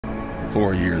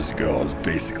4 years ago, I was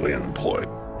basically unemployed.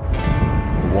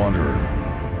 A wanderer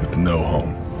with no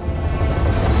home.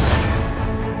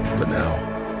 But now,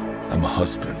 I'm a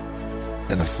husband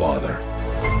and a father.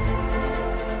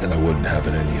 And I wouldn't have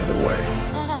it any other way.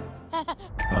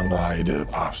 I don't know how you did it,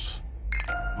 Pops.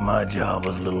 My job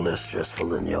was a little less stressful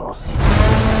than yours.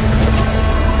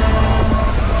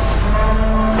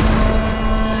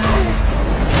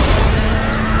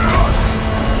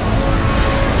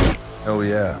 Oh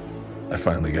yeah, I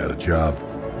finally got a job.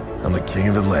 I'm the king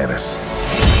of Atlantis.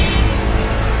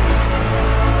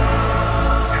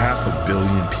 500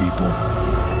 million people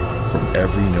from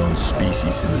every known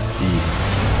species in the sea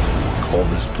call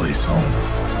this place home.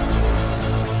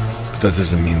 But that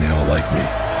doesn't mean they all like me.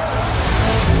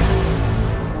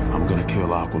 I'm gonna kill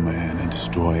Aquaman and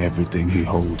destroy everything he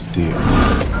holds dear.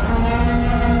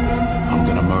 I'm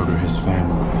gonna murder his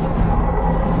family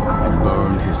and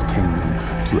burn his kingdom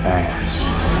to ash.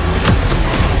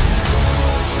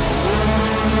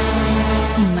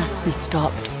 He must be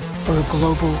stopped, or a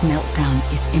global meltdown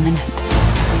is imminent.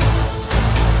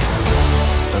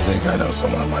 I think I know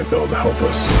someone who might be able to help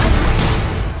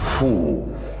us.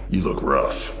 Ooh, you look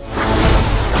rough.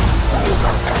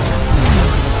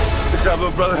 Good job,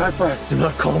 little brother. High five. Do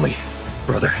not call me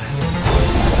brother.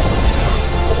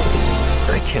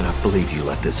 I cannot believe you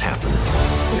let this happen.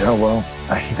 Yeah, well,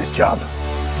 I hate this job.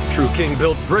 True king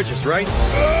builds bridges, right?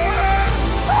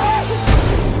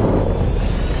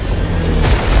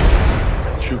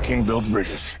 True king builds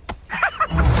bridges.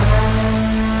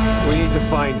 We need to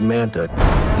find Manta.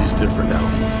 He's different now.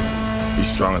 He's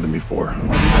stronger than before.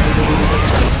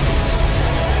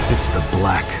 It's the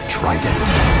Black Trident.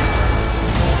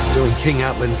 During King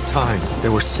Atlan's time,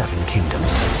 there were 7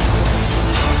 kingdoms.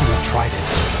 The Trident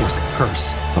was a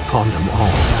curse upon them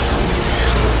all.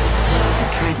 The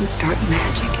Trident's dark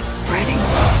magic is spreading.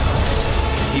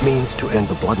 He means to end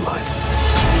the bloodline.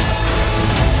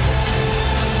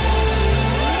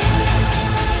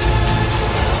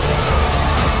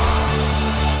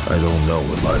 I don't know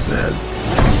what lies ahead,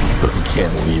 but we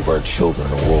can't leave our children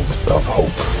in a world without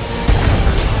hope.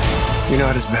 You're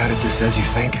not as bad at this as you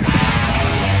think.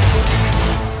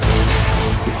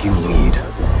 If you lead,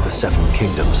 the 7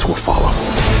 kingdoms will follow.